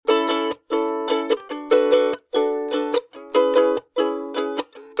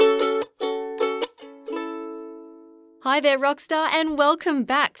Hi there, Rockstar, and welcome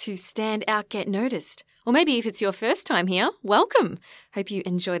back to Stand Out, Get Noticed. Or maybe if it's your first time here, welcome. Hope you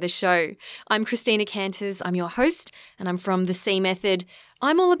enjoy the show. I'm Christina Canters, I'm your host, and I'm from The C Method.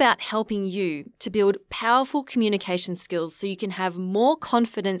 I'm all about helping you to build powerful communication skills so you can have more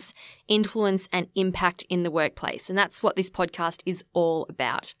confidence, influence, and impact in the workplace. And that's what this podcast is all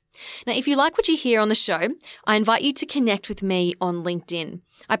about. Now, if you like what you hear on the show, I invite you to connect with me on LinkedIn.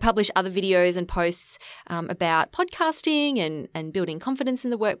 I publish other videos and posts about podcasting and building confidence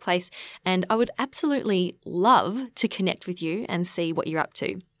in the workplace, and I would absolutely love to connect with you and see what you're up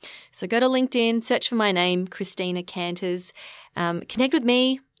to. So go to LinkedIn, search for my name, Christina Canters, connect with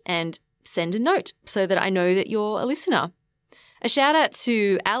me and send a note so that I know that you're a listener. A shout out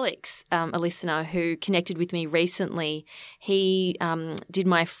to Alex, a listener who connected with me recently. He did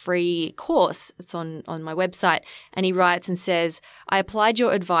my free course. It's on my website. And he writes and says, I applied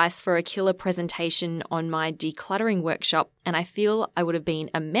your advice for a killer presentation on my decluttering workshop, and I feel I would have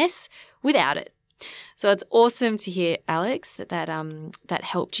been a mess without it. So it's awesome to hear, Alex, that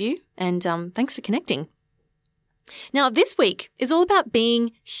helped you. And thanks for connecting. Now, this week is all about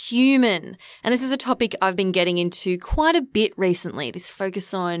being human. And this is a topic I've been getting into quite a bit recently, this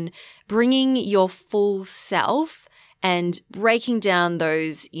focus on bringing your full self and breaking down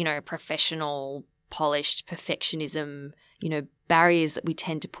those, professional, polished perfectionism, barriers that we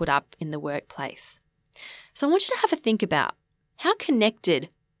tend to put up in the workplace. So I want you to have a think about how connected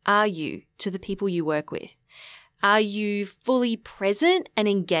are you to the people you work with? Are you fully present and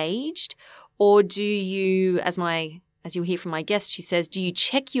engaged? Or do you, as you'll hear from my guest, she says, do you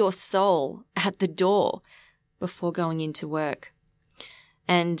check your soul at the door before going into work?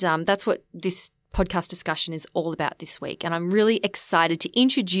 And that's what this podcast discussion is all about this week. And I'm really excited to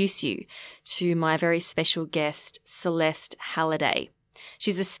introduce you to my very special guest, Celeste Halliday.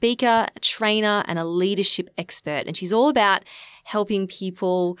 She's a speaker, a trainer, and a leadership expert. And she's all about helping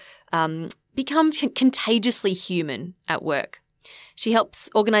people become contagiously human at work. She helps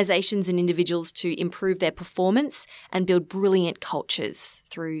organizations and individuals to improve their performance and build brilliant cultures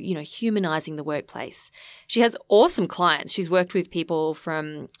through, humanizing the workplace. She has awesome clients. She's worked with people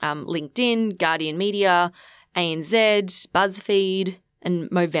from LinkedIn, Guardian Media, ANZ, BuzzFeed, and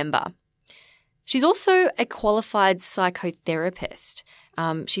Movember. She's also a qualified psychotherapist.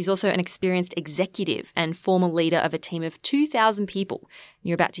 She's also an experienced executive and former leader of a team of 2,000 people.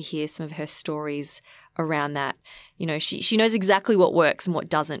 You're about to hear some of her stories around that. She knows exactly what works and what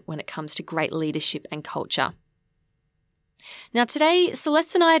doesn't when it comes to great leadership and culture. Now today,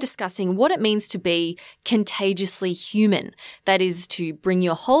 Celeste and I are discussing what it means to be contagiously human. That is to bring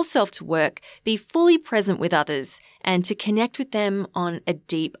your whole self to work, be fully present with others, and to connect with them on a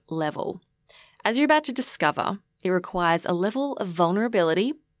deep level. As you're about to discover, it requires a level of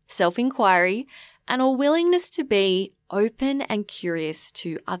vulnerability, self-inquiry, and a willingness to be open and curious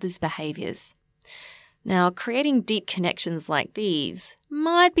to others' behaviours. Now, creating deep connections like these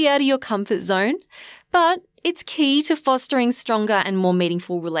might be out of your comfort zone, but it's key to fostering stronger and more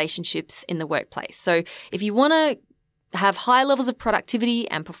meaningful relationships in the workplace. So if you want to have high levels of productivity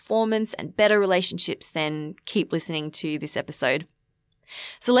and performance and better relationships, then keep listening to this episode.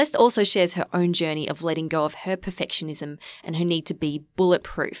 Celeste also shares her own journey of letting go of her perfectionism and her need to be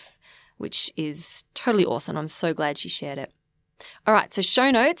bulletproof, which is totally awesome. I'm so glad she shared it. All right, so show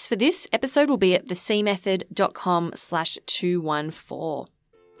notes for this episode will be at thecmethod.com/214.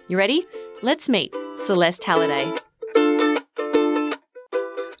 You ready? Let's meet Celeste Halliday.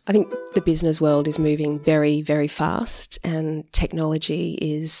 I think the business world is moving very, very fast, and technology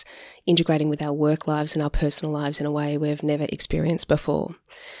is integrating with our work lives and our personal lives in a way we've never experienced before.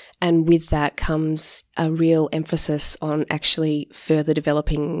 And with that comes a real emphasis on actually further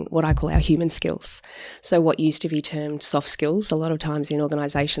developing what I call our human skills. So what used to be termed soft skills, a lot of times in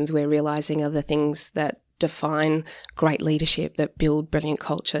organisations we're realising are the things that define great leadership, that build brilliant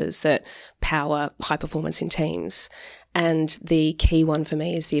cultures, that power high performance in teams. And the key one for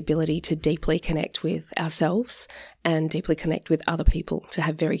me is the ability to deeply connect with ourselves and deeply connect with other people, to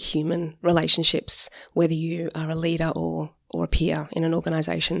have very human relationships, whether you are a leader or a peer in an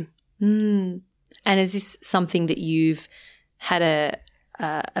organisation. And is this something that you've had a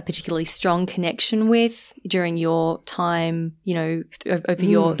particularly strong connection with during your time, over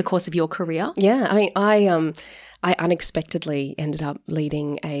the course of your career? Yeah, I mean, I unexpectedly ended up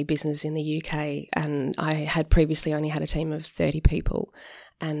leading a business in the UK, and I had previously only had a team of 30 people.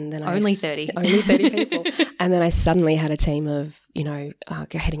 And then only 30. Only 30 people. And then I suddenly had a team of,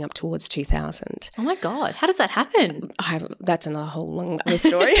 heading up towards 2,000. Oh my God. How does that happen? That's another whole long other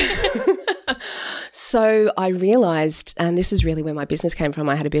story. So I realised, and this is really where my business came from,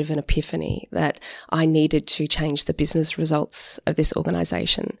 I had a bit of an epiphany that I needed to change the business results of this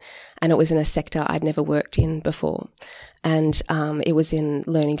organisation. And it was in a sector I'd never worked in before. And it was in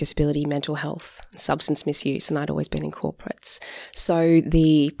learning disability, mental health, substance misuse, and I'd always been in corporates. So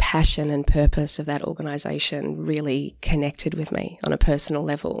the passion and purpose of that organisation really connected with me on a personal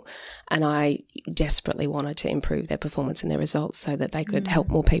level. And I desperately wanted to improve their performance and their results so that they could help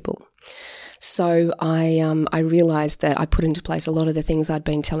more people. So I realised that I put into place a lot of the things I'd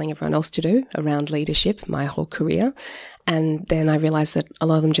been telling everyone else to do around leadership my whole career. And then I realised that a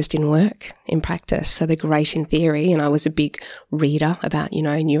lot of them just didn't work in practice. So they're great in theory, and I was a big reader about,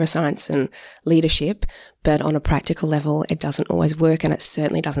 neuroscience and leadership, but on a practical level, it doesn't always work, and it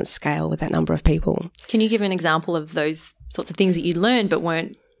certainly doesn't scale with that number of people. Can you give an example of those sorts of things that you learned but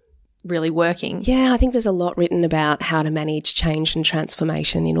weren't really working? Yeah, I think there's a lot written about how to manage change and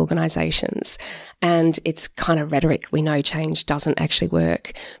transformation in organisations. And it's kind of rhetoric. We know change doesn't actually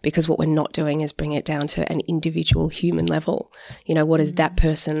work because what we're not doing is bring it down to an individual human level. What is that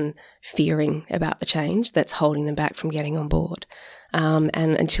person fearing about the change that's holding them back from getting on board? And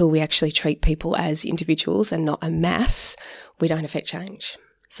until we actually treat people as individuals and not a mass, we don't affect change.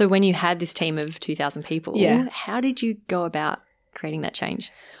 So when you had this team of 2,000 people, how did you go about creating that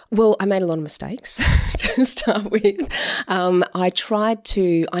change? Well, I made a lot of mistakes to start with.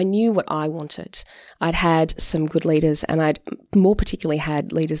 I knew what I wanted. I'd had some good leaders, and I'd more particularly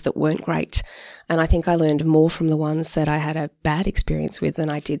had leaders that weren't great. And I think I learned more from the ones that I had a bad experience with than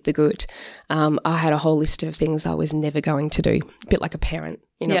I did the good. I had a whole list of things I was never going to do, a bit like a parent,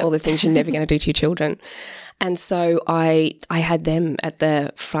 all the things you're never going to do to your children. And so I had them at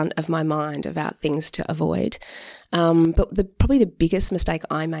the front of my mind about things to avoid. But probably the biggest mistake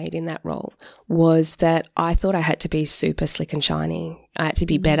I made in that role was that I thought I had to be super slick and shiny. I had to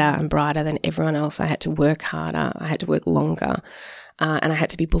be better and brighter than everyone else. I had to work harder. I had to work longer. And I had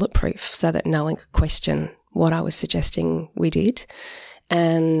to be bulletproof so that no one could question what I was suggesting we did.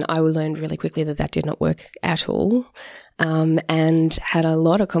 And I learned really quickly that that did not work at all. And had a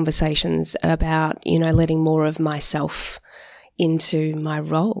lot of conversations about, letting more of myself into my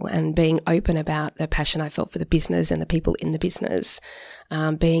role and being open about the passion I felt for the business and the people in the business,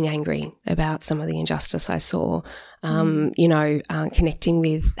 being angry about some of the injustice I saw, connecting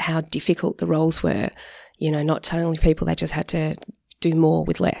with how difficult the roles were, not telling people they just had to do more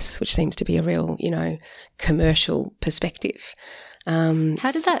with less, which seems to be a real, commercial perspective. How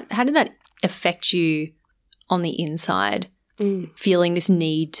did that affect you on the inside, feeling this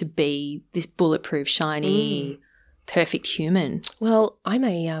need to be this bulletproof, shiny, perfect human? Well, I'm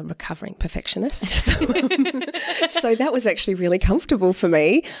a recovering perfectionist, so that was actually really comfortable for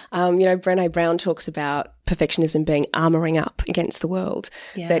me. Brené Brown talks about perfectionism being armouring up against the world.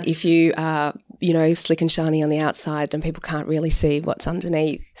 Yes. That if you are, slick and shiny on the outside, then people can't really see what's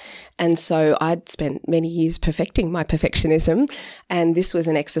underneath. And so I'd spent many years perfecting my perfectionism, and this was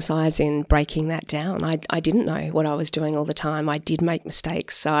an exercise in breaking that down. I didn't know what I was doing all the time. I did make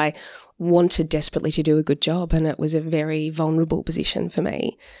mistakes. I wanted desperately to do a good job, and it was a very vulnerable position for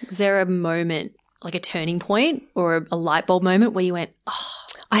me. Was there a moment, like a turning point or a light bulb moment where you went, oh?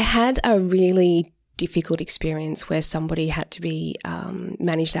 I had a really difficult experience where somebody had to be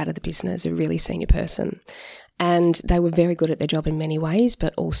managed out of the business, a really senior person. And they were very good at their job in many ways,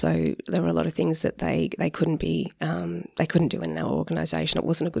 but also there were a lot of things that they couldn't do in our organisation. It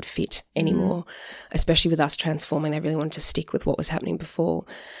wasn't a good fit anymore, especially with us transforming. They really wanted to stick with what was happening before.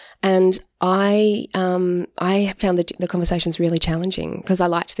 And I found the conversations really challenging because I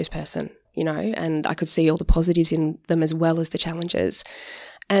liked this person, and I could see all the positives in them as well as the challenges.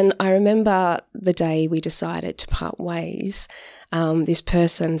 And I remember the day we decided to part ways, this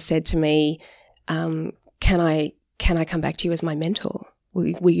person said to me, can I come back to you as my mentor?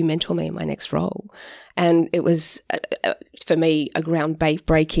 Will you mentor me in my next role? And it was, for me, a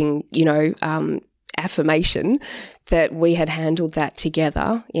ground-breaking, affirmation that we had handled that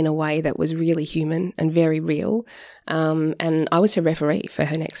together in a way that was really human and very real. And I was her referee for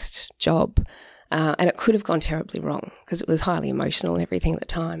her next job. And it could have gone terribly wrong because it was highly emotional and everything at the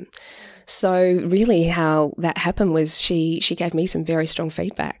time. So really how that happened was she gave me some very strong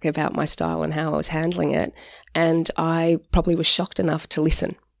feedback about my style and how I was handling it. And I probably was shocked enough to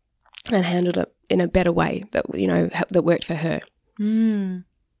listen and handled it in a better way that, that worked for her. And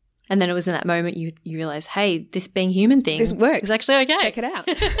And then it was in that moment you realised, hey, this being human thing this works. is actually okay. Check it out.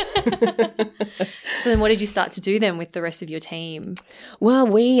 So then what did you start to do then with the rest of your team? Well,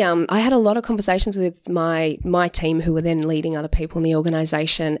 I had a lot of conversations with my team who were then leading other people in the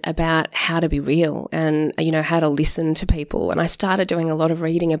organisation about how to be real and, how to listen to people. And I started doing a lot of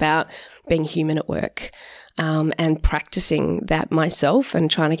reading about being human at work and practicing that myself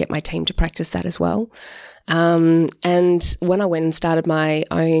and trying to get my team to practice that as well. And when I went and started my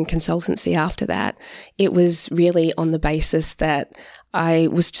own consultancy after that, it was really on the basis that I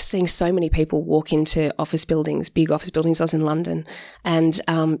was just seeing so many people walk into office buildings, big office buildings. I was in London and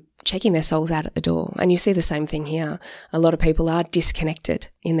checking their souls out at the door. And you see the same thing here. A lot of people are disconnected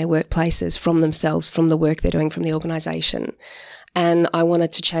in their workplaces from themselves, from the work they're doing, from the organisation. And I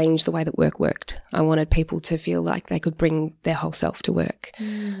wanted to change the way that work worked. I wanted people to feel like they could bring their whole self to work.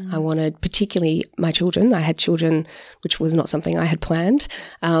 I wanted, particularly my children. I had children, which was not something I had planned,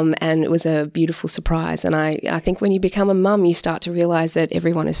 and it was a beautiful surprise. And I think when you become a mum, you start to realise that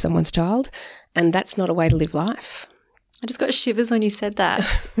everyone is someone's child, and that's not a way to live life. I just got shivers when you said that.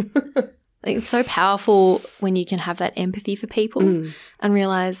 It's so powerful when you can have that empathy for people and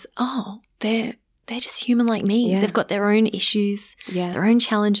realise, oh, they're just human like me. Yeah. They've got their own issues, their own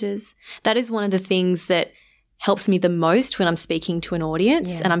challenges. That is one of the things that helps me the most when I'm speaking to an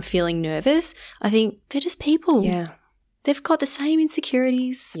audience and I'm feeling nervous. I think they're just people. Yeah. They've got the same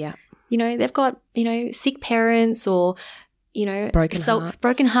insecurities. Yeah. They've got, sick parents or,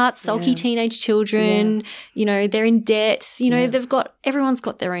 broken hearts, sulky teenage children. They're in debt. Everyone's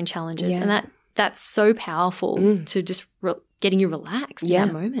got their own challenges. Yeah. And that's so powerful to just getting you relaxed in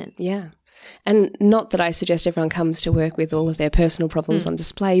that moment. Yeah. And not that I suggest everyone comes to work with all of their personal problems on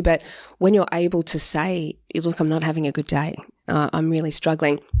display, but when you're able to say, look, I'm not having a good day, I'm really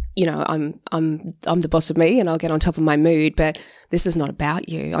struggling, I'm the boss of me and I'll get on top of my mood, but this is not about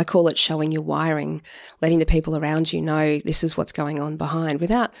you. I call it showing your wiring, letting the people around you know this is what's going on behind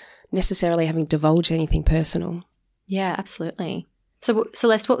without necessarily having to divulge anything personal. Yeah, absolutely. So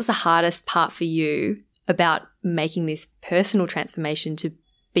Celeste, what was the hardest part for you about making this personal transformation to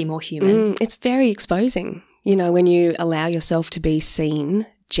be more human? It's very exposing, when you allow yourself to be seen,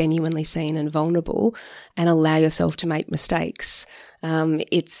 genuinely seen and vulnerable, and allow yourself to make mistakes.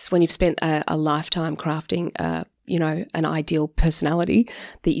 It's when you've spent a lifetime crafting, an ideal personality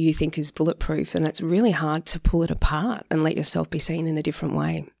that you think is bulletproof, and it's really hard to pull it apart and let yourself be seen in a different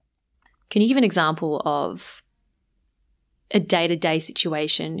way. Can you give an example of a day-to-day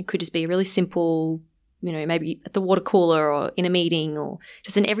situation? It could just be a really simple, maybe at the water cooler or in a meeting or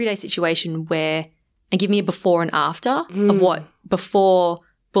just an everyday situation and give me a before and after of what before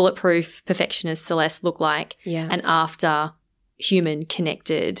bulletproof perfectionist Celeste looked like and after human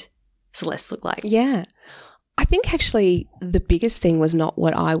connected Celeste looked like. Yeah. I think actually the biggest thing was not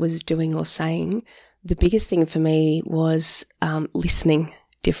what I was doing or saying. The biggest thing for me was listening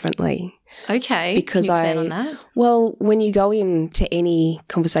differently. Okay. Because can you expand on that? Well, when you go into any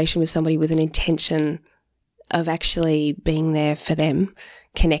conversation with somebody with an intention of actually being there for them,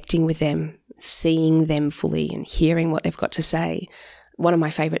 connecting with them, seeing them fully and hearing what they've got to say. One of my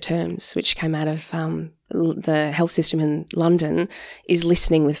favourite terms, which came out of the health system in London, is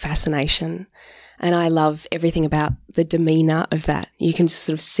listening with fascination. And I love everything about the demeanour of that. You can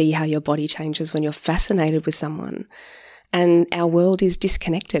sort of see how your body changes when you're fascinated with someone. And our world is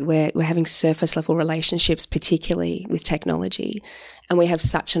disconnected. We're having surface level relationships, particularly with technology. And we have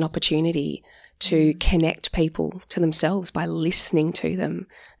such an opportunity to connect people to themselves by listening to them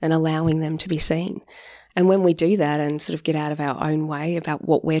and allowing them to be seen. And when we do that and sort of get out of our own way about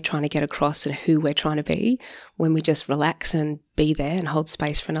what we're trying to get across and who we're trying to be, when we just relax and be there and hold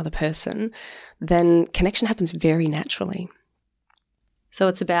space for another person, then connection happens very naturally. So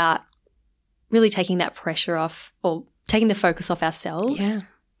it's about really taking that pressure off or taking the focus off ourselves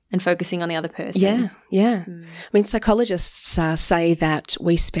and focusing on the other person. Yeah. I mean, psychologists say that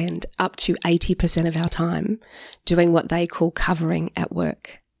we spend up to 80% of our time doing what they call covering at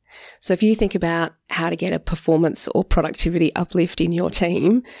work. So if you think about how to get a performance or productivity uplift in your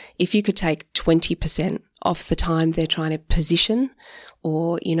team, if you could take 20% off the time they're trying to position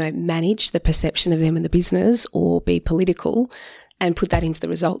or, manage the perception of them in the business or be political and put that into the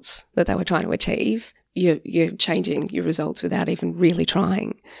results that they were trying to achieve, you're changing your results without even really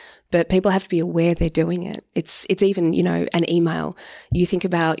trying. But people have to be aware they're doing it. It's even, an email. You think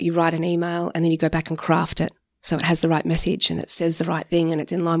about, you write an email and then you go back and craft it so it has the right message and it says the right thing and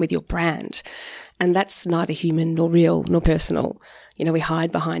it's in line with your brand. And that's neither human nor real nor personal. We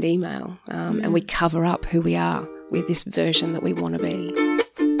hide behind email and we cover up who we are with this version that we want to be.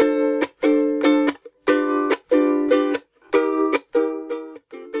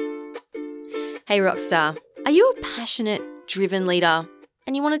 Hey Rockstar, are you a passionate, driven leader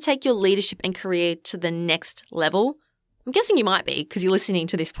and you want to take your leadership and career to the next level? I'm guessing you might be because you're listening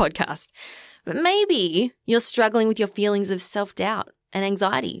to this podcast. But maybe you're struggling with your feelings of self-doubt and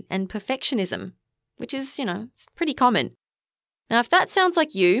anxiety and perfectionism, which is, it's pretty common. Now, if that sounds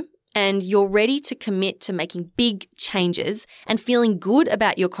like you and you're ready to commit to making big changes and feeling good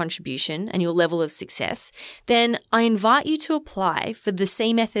about your contribution and your level of success, then I invite you to apply for the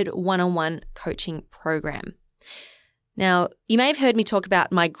C Method one-on-one coaching program. Now, you may have heard me talk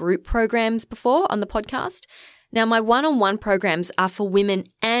about my group programs before on the podcast. Now, my one-on-one programs are for women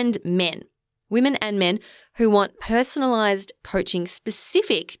and men who want personalized coaching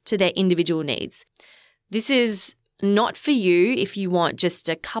specific to their individual needs. This is not for you if you want just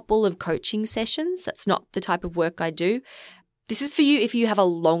a couple of coaching sessions. That's not the type of work I do. This is for you if you have a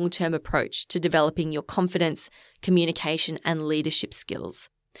long-term approach to developing your confidence, communication, and leadership skills.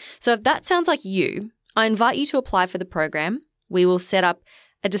 So if that sounds like you, I invite you to apply for the program. We will set up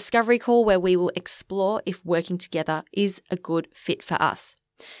a discovery call where we will explore if working together is a good fit for us.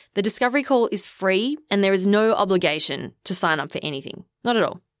 The discovery call is free and there is no obligation to sign up for anything. Not at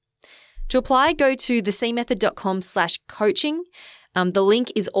all. To apply, go to thecmethod.com/coaching. The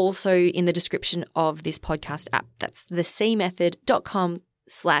link is also in the description of this podcast app. That's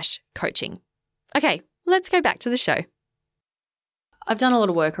thecmethod.com/coaching. Okay, let's go back to the show. I've done a lot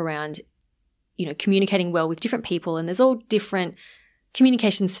of work around, communicating well with different people, and there's all different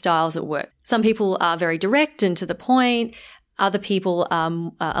communication styles at work. Some people are very direct and to the point. Other people are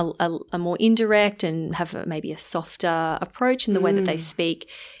more indirect and have maybe a softer approach in the way that they speak.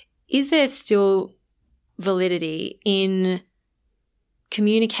 Is there still validity in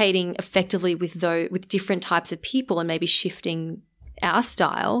communicating effectively with different types of people and maybe shifting our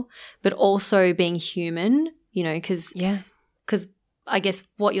style, but also being human? Because I guess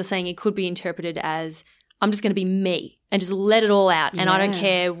what you're saying, it could be interpreted as I'm just going to be me and just let it all out. And I don't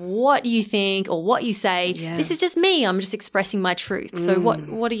care what you think or what you say. Yeah. This is just me. I'm just expressing my truth. So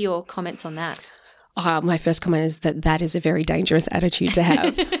what are your comments on that? My first comment is that is a very dangerous attitude to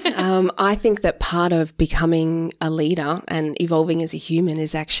have. I think that part of becoming a leader and evolving as a human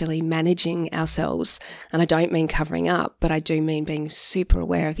is actually managing ourselves. And I don't mean covering up, but I do mean being super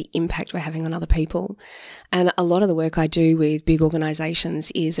aware of the impact we're having on other people. And a lot of the work I do with big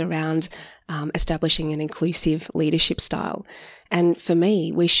organisations is around establishing an inclusive leadership style. And for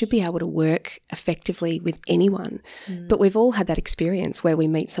me, we should be able to work effectively with anyone. But we've all had that experience where we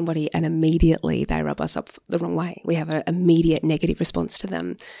meet somebody and immediately they rub us up the wrong way. We have an immediate negative response to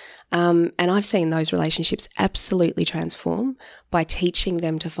them. And I've seen those relationships absolutely transform by teaching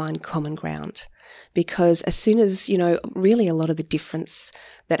them to find common ground. Because as soon as, really a lot of the difference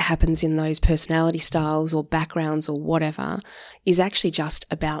that happens in those personality styles or backgrounds or whatever is actually just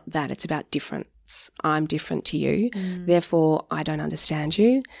about that. It's about difference. I'm different to you. Therefore, I don't understand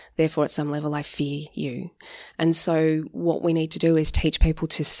you. Therefore, at some level, I fear you. And so what we need to do is teach people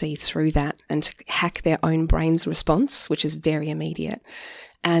to see through that and to hack their own brain's response, which is very immediate.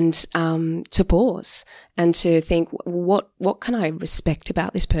 And to pause and to think, what can I respect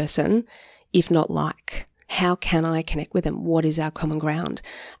about this person, if not like? How can I connect with them? What is our common ground?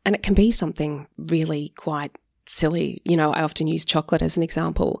 And it can be something really quite silly. I often use chocolate as an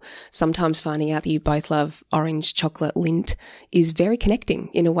example. Sometimes finding out that you both love orange chocolate Lindt is very connecting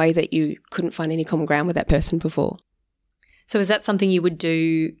in a way that you couldn't find any common ground with that person before. So is that something you would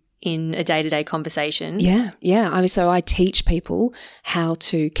do in a day-to-day conversation? Yeah. So I teach people how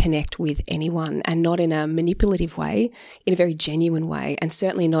to connect with anyone, and not in a manipulative way, in a very genuine way, and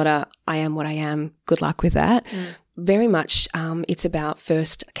certainly not I am what I am, good luck with that. Very much it's about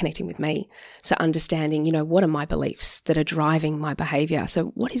first connecting with me. So understanding, what are my beliefs that are driving my behaviour?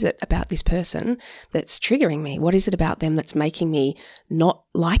 So what is it about this person that's triggering me? What is it about them that's making me not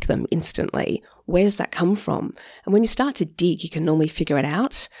like them instantly? Where's that come from? And when you start to dig, you can normally figure it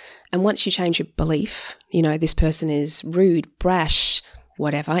out. And once you change your belief, this person is rude, brash,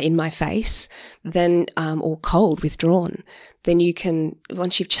 whatever, in my face, then, or cold, withdrawn, then you can,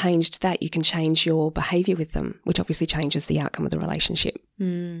 once you've changed that, you can change your behaviour with them, which obviously changes the outcome of the relationship.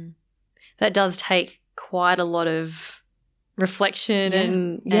 That does take quite a lot of reflection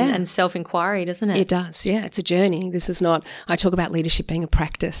and self-inquiry, doesn't it? It does, yeah. It's a journey. This is not, I talk about leadership being a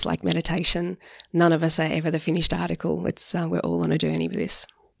practice like meditation. None of us are ever the finished article. It's we're all on a journey with this.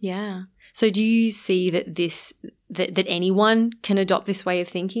 Yeah. So do you see that that anyone can adopt this way of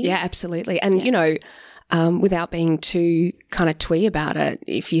thinking? Yeah, absolutely. And, without being too kind of twee about it,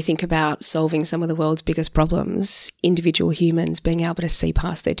 if you think about solving some of the world's biggest problems, individual humans being able to see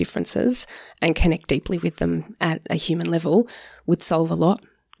past their differences and connect deeply with them at a human level would solve a lot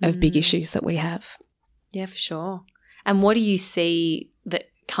of big issues that we have. Yeah, for sure. And what do you see that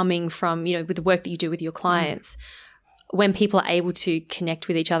coming from, with the work that you do with your clients, when people are able to connect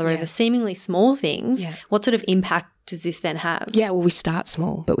with each other over seemingly small things, what sort of impact does this then have? Yeah, well, we start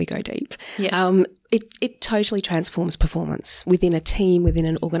small, but we go deep. Yeah. It totally transforms performance within a team, within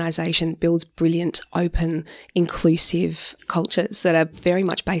an organisation, builds brilliant, open, inclusive cultures that are very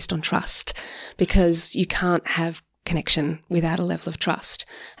much based on trust, because you can't have connection without a level of trust.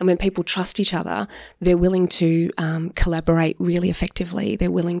 And when people trust each other, they're willing to collaborate really effectively. They're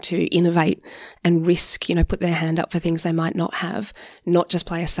willing to innovate and risk, put their hand up for things they might not have, not just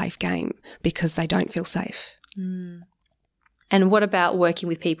play a safe game because they don't feel safe. And what about working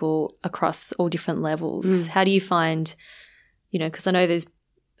with people across all different levels? How do you find, because I know there's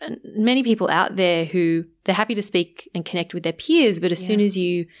many people out there who they're happy to speak and connect with their peers, but as soon as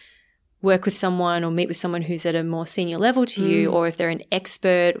you work with someone or meet with someone who's at a more senior level to you, or if they're an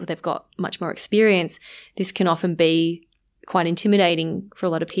expert or they've got much more experience, this can often be quite intimidating for a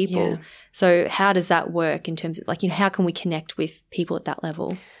lot of people. Yeah. So how does that work in terms of how can we connect with people at that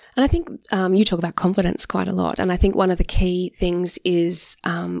level? And I think you talk about confidence quite a lot. And I think one of the key things is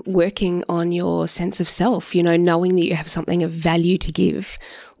working on your sense of self, knowing that you have something of value to give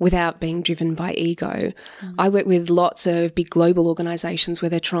without being driven by ego. I work with lots of big global organisations where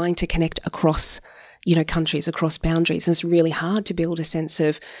they're trying to connect across countries, across boundaries. And it's really hard to build a sense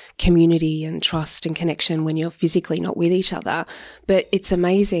of community and trust and connection when you're physically not with each other. But it's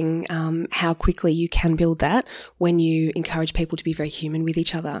amazing how quickly you can build that when you encourage people to be very human with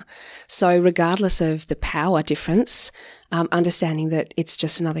each other. So regardless of the power difference, understanding that it's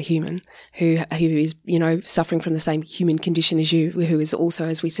just another human who is, suffering from the same human condition as you, who is also,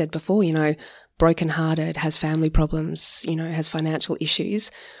 as we said before, brokenhearted, has family problems, has financial issues.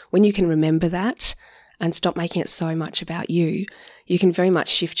 When you can remember that and stop making it so much about you, you can very much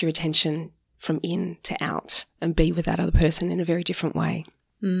shift your attention from in to out and be with that other person in a very different way.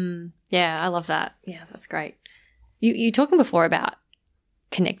 Yeah, I love that. Yeah, that's great. You're talking before about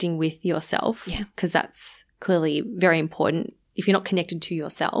connecting with yourself, because that's clearly very important. If you're not connected to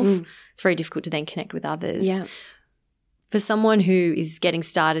yourself, it's very difficult to then connect with others. Yeah. For someone who is getting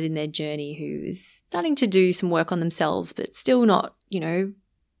started in their journey, who is starting to do some work on themselves but still not,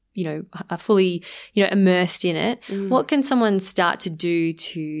 are fully, immersed in it, what can someone start to do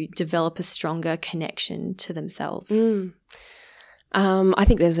to develop a stronger connection to themselves? I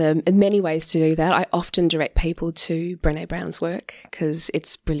think there's many ways to do that. I often direct people to Brené Brown's work because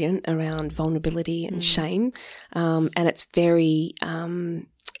it's brilliant around vulnerability and shame, and it's very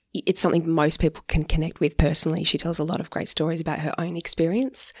it's something most people can connect with personally. She tells a lot of great stories about her own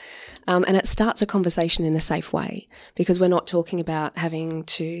experience. And it starts a conversation in a safe way, because we're not talking about having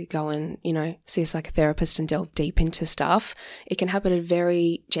to go and, see a psychotherapist and delve deep into stuff. It can happen at a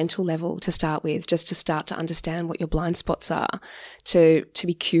very gentle level to start with, just to start to understand what your blind spots are, to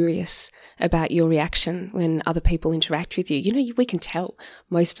be curious about your reaction when other people interact with you. We can tell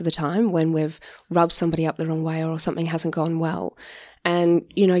most of the time when we've rubbed somebody up the wrong way or something hasn't gone well.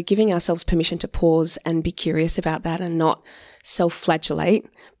 And, giving ourselves permission to pause and be curious about that and not self-flagellate,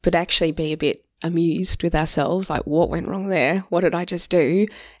 but actually be a bit amused with ourselves, like what went wrong there? What did I just do?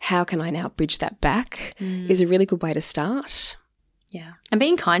 How can I now bridge that back is a really good way to start. Yeah. And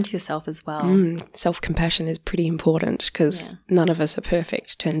being kind to yourself as well. Self-compassion is pretty important because none of us are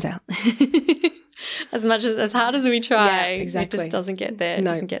perfect, turns out. As hard as we try, exactly. It just doesn't get there. It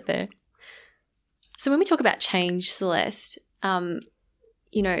doesn't get there. So when we talk about change, Celeste,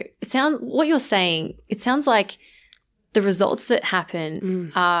 what you're saying, it sounds like the results that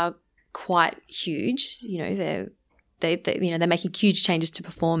happen are quite huge. They're making huge changes to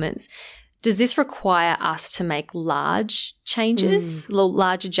performance. Does this require us to make large changes,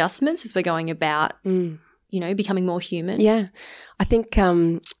 large adjustments as we're going about, becoming more human? Yeah, I think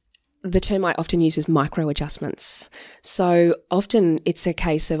the term I often use is micro adjustments. So often it's a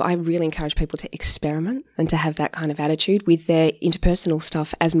case of, I really encourage people to experiment and to have that kind of attitude with their interpersonal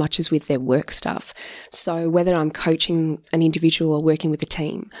stuff as much as with their work stuff. So whether I'm coaching an individual or working with a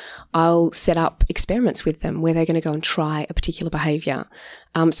team, I'll set up experiments with them where they're going to go and try a particular behaviour.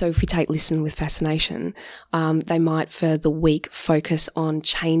 So if we take Listen with Fascination, they might for the week focus on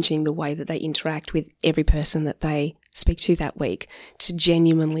changing the way that they interact with every person that they speak to that week, to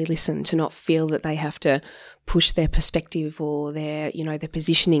genuinely listen, to not feel that they have to push their perspective or their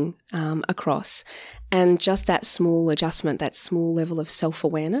positioning across. And just that small adjustment, that small level of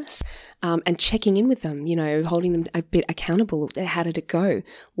self-awareness, and checking in with them, holding them a bit accountable. How did it go?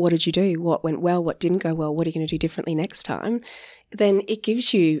 What did you do? What went well? What didn't go well? What are you going to do differently next time? Then it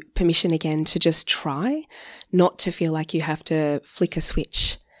gives you permission again to just try, not to feel like you have to flick a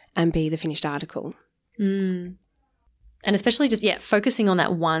switch and be the finished article. And especially just, focusing on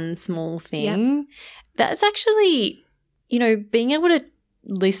that one small thing, that's actually, being able to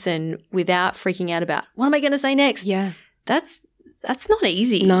listen without freaking out about what am I going to say next? Yeah. That's not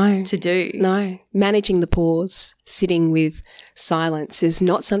easy to do. No. Managing the pause, sitting with silence is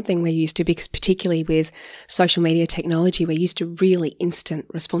not something we're used to, because particularly with social media technology, we're used to really instant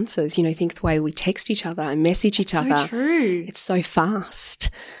responses. Think the way we text each other and message each other. So true. It's so fast.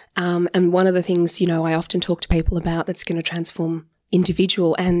 And one of the things, I often talk to people about that's going to transform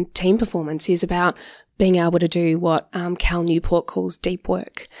individual and team performance is about being able to do what Cal Newport calls deep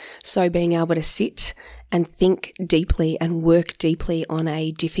work. So being able to sit and think deeply and work deeply on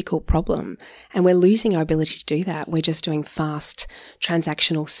a difficult problem. And we're losing our ability to do that. We're just doing fast,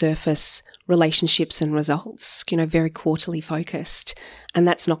 transactional, surface relationships and results, very quarterly focused. And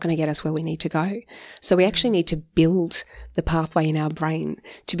that's not going to get us where we need to go. So we actually need to build the pathway in our brain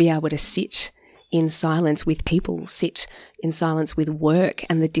to be able to sit in silence with people, sit in silence with work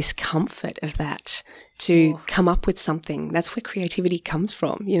and the discomfort of that to come up with something. That's where creativity comes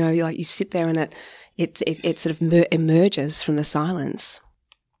from. Like you sit there and it sort of emerges from the silence.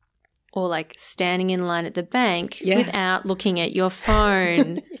 Or like standing in line at the bank without looking at your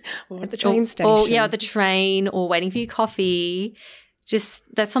phone. Or at the train station. Or at the train, or waiting for your coffee. Just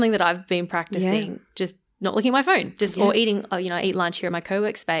that's something that I've been practicing. Just not looking at my phone. Or eating, I eat lunch here at my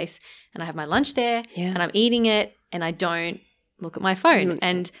co-work space and I have my lunch there and I'm eating it and I don't look at my phone.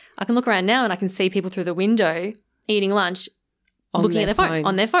 And I can look around now and I can see people through the window eating lunch, looking at their phone,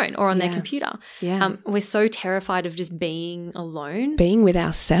 on their phone or on their computer. Yeah. We're so terrified of just being alone. Being with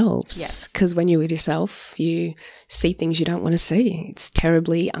ourselves. Yes. Because when you're with yourself, you see things you don't want to see. It's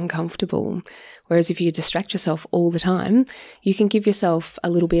terribly uncomfortable. Whereas if you distract yourself all the time, you can give yourself a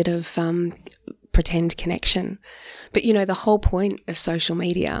little bit of pretend connection. But, the whole point of social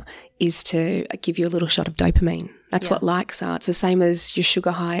media is to give you a little shot of dopamine. That's what likes are. It's the same as your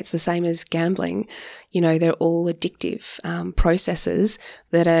sugar high. It's the same as gambling. They're all addictive processes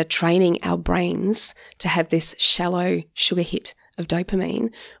that are training our brains to have this shallow sugar hit of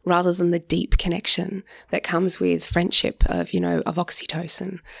dopamine rather than the deep connection that comes with friendship of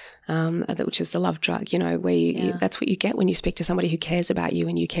oxytocin, which is the love drug, where that's what you get when you speak to somebody who cares about you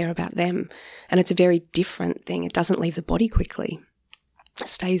and you care about them. And it's a very different thing. It doesn't leave the body quickly. It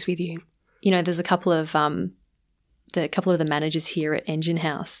stays with you. There's a couple of the managers here at Engine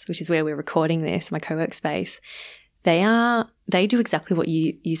House, which is where we're recording this, my co-work space. They do exactly what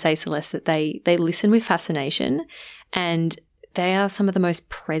you say, Celeste, that they listen with fascination, and they are some of the most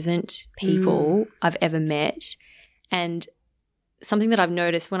present people I've ever met. And something that I've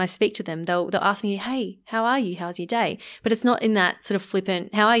noticed when I speak to them, they'll ask me, "Hey, how are you? How's your day?" But it's not in that sort of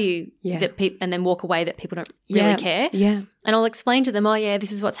flippant, "How are you?" And then walk away, that people don't really care. Yeah. And I'll explain to them, "Oh yeah,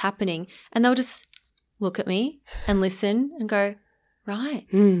 this is what's happening," and they'll just look at me and listen and go, "Right."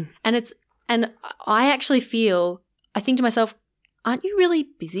 And I actually I think to myself, "Aren't you really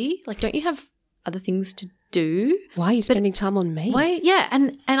busy? Like, don't you have other things to do? Why are you spending time on me?" Why? Yeah,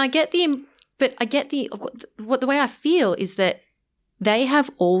 and I get the way I feel is that they have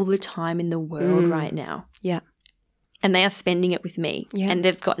all the time in the world right now. Yeah. And they are spending it with me. Yeah. And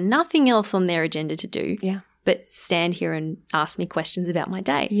they've got nothing else on their agenda to do. Yeah. But stand here and ask me questions about my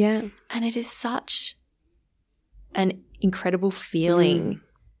day. Yeah. And it is such an incredible feeling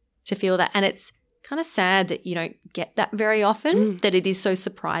to feel that. And it's kind of sad that you don't get that very often, that it is so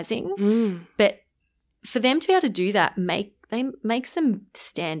surprising. But for them to be able to do that makes them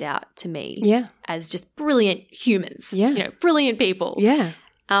stand out to me as just brilliant humans, brilliant people. Yeah.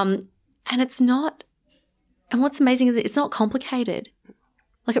 And it's not – and what's amazing is that it's not complicated.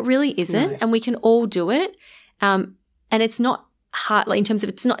 Like, it really isn't, and we can all do it. And it's not hard, like, in terms of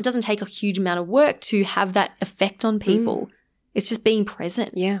it doesn't take a huge amount of work to have that effect on people. It's just being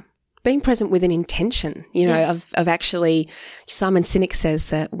present. Yeah. Being present with an intention, of actually, Simon Sinek says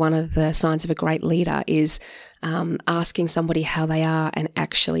that one of the signs of a great leader is asking somebody how they are and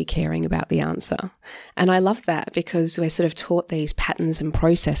actually caring about the answer. And I love that, because we're sort of taught these patterns and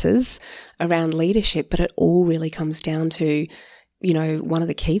processes around leadership, but it all really comes down to, one of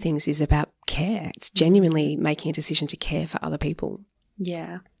the key things is about care. It's genuinely making a decision to care for other people.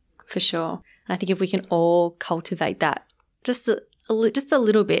 Yeah, for sure. And I think if we can all cultivate that just a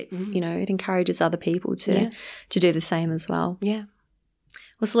little bit, it encourages other people to do the same as well. Yeah.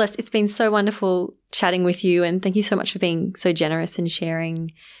 Well, Celeste, it's been so wonderful chatting with you, and thank you so much for being so generous and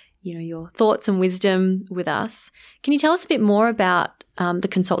sharing your thoughts and wisdom with us. Can you tell us a bit more about the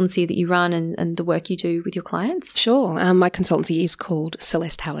consultancy that you run and the work you do with your clients? Sure. My consultancy is called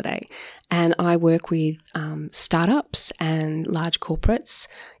Celeste Halliday, and I work with startups and large corporates,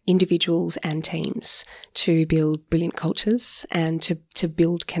 individuals and teams to build brilliant cultures and to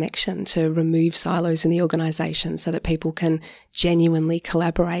build connection, to remove silos in the organisation so that people can genuinely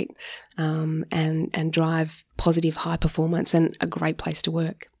collaborate and drive positive high performance and a great place to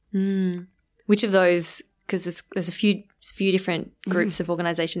work. Which of those, because there's a few different groups of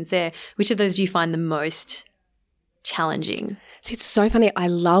organisations there, which of those do you find the most challenging? See, it's so funny. I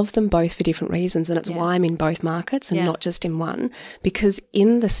love them both for different reasons, and it's why I'm in both markets and not just in one. Because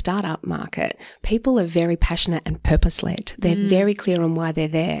in the startup market, people are very passionate and purpose-led. They're very clear on why they're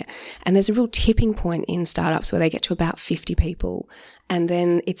there. And there's a real tipping point in startups where they get to about 50 people. And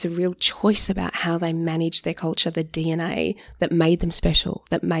then it's a real choice about how they manage their culture, the DNA that made them special,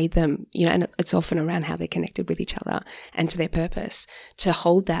 that made them, and it's often around how they're connected with each other and to their purpose, to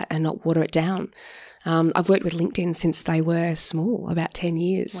hold that and not water it down. I've worked with LinkedIn since they were small, about 10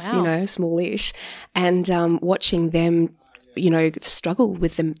 years, smallish, and watching them, struggle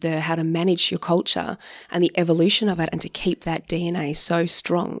with how to manage your culture and the evolution of it and to keep that DNA so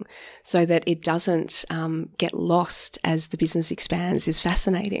strong so that it doesn't get lost as the business expands is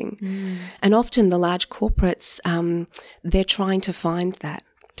fascinating. And often the large corporates, they're trying to find that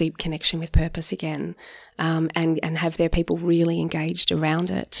deep connection with purpose again, and have their people really engaged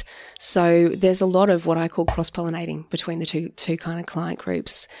around it. So there's a lot of what I call cross-pollinating between the two kind of client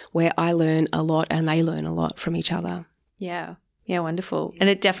groups where I learn a lot and they learn a lot from each other. Yeah, wonderful. And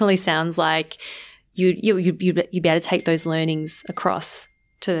it definitely sounds like you'd be able to take those learnings across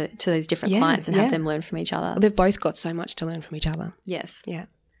to those different clients and have them learn from each other. They've both got so much to learn from each other. Yes. Yeah.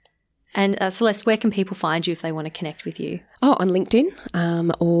 And Celeste, where can people find you if they want to connect with you? Oh, on LinkedIn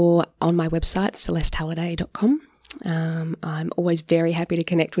or on my website, celestehalliday.com. I'm always very happy to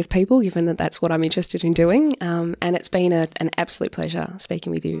connect with people, given that that's what I'm interested in doing. And it's been an absolute pleasure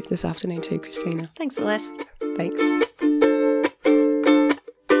speaking with you this afternoon too, Christina. Thanks, Celeste. Thanks.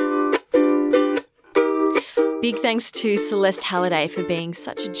 Big thanks to Celeste Halliday for being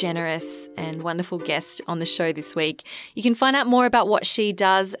such a generous and wonderful guest on the show this week. You can find out more about what she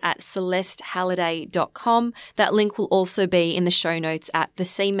does at celestehalliday.com. That link will also be in the show notes at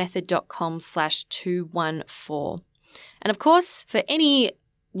thecmethod.com/214. And of course, for any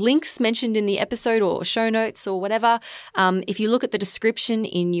links mentioned in the episode or show notes or whatever, if you look at the description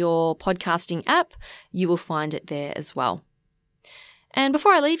in your podcasting app, you will find it there as well. And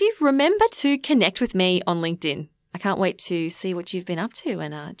before I leave you, remember to connect with me on LinkedIn. I can't wait to see what you've been up to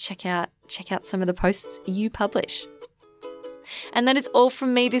and check out some of the posts you publish. And that is all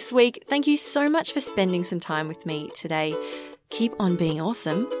from me this week. Thank you so much for spending some time with me today. Keep on being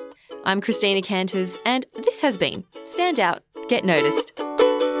awesome. I'm Christina Canters, and this has been Stand Out, Get Noticed.